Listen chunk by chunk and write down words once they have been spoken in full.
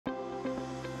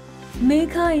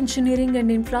Megha Engineering and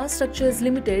Infrastructures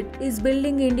Limited is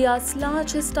building India's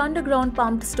largest underground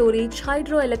pumped storage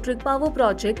hydroelectric power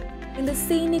project in the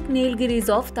scenic Nilgiris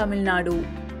of Tamil Nadu.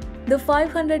 The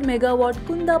 500 megawatt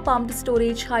Kundah pumped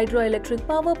storage hydroelectric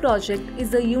power project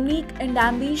is a unique and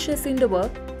ambitious endeavour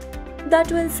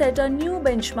that will set a new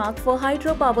benchmark for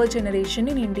hydropower generation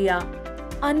in India.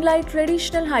 Unlike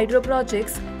traditional hydro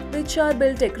projects, which are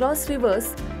built across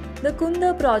rivers, the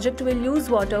Kundah project will use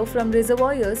water from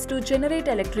reservoirs to generate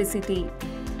electricity.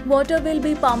 Water will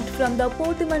be pumped from the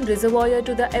Porthimund reservoir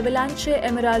to the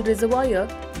Avalanche-Emerald reservoir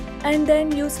and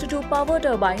then used to power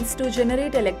turbines to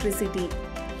generate electricity.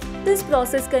 This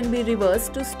process can be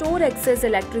reversed to store excess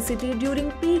electricity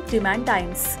during peak demand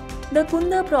times. The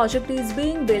Kundah project is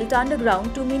being built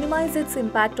underground to minimize its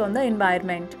impact on the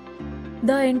environment.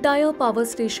 The entire power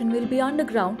station will be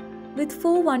underground with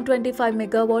 4 125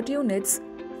 megawatt units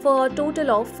for a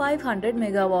total of 500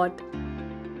 megawatt.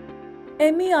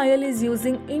 MEIL is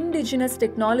using indigenous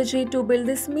technology to build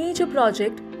this major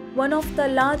project, one of the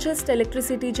largest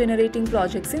electricity generating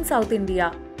projects in South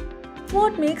India.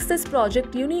 What makes this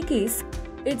project unique is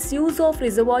its use of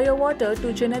reservoir water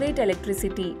to generate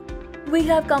electricity. We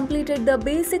have completed the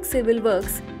basic civil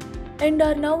works and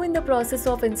are now in the process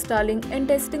of installing and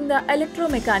testing the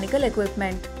electromechanical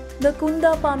equipment. The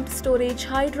Kundah Pumped Storage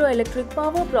Hydroelectric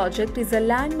Power Project is a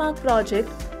landmark project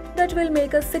that will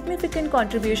make a significant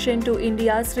contribution to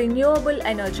India's renewable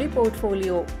energy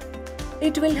portfolio.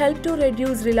 It will help to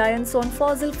reduce reliance on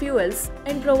fossil fuels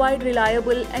and provide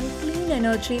reliable and clean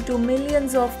energy to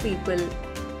millions of people.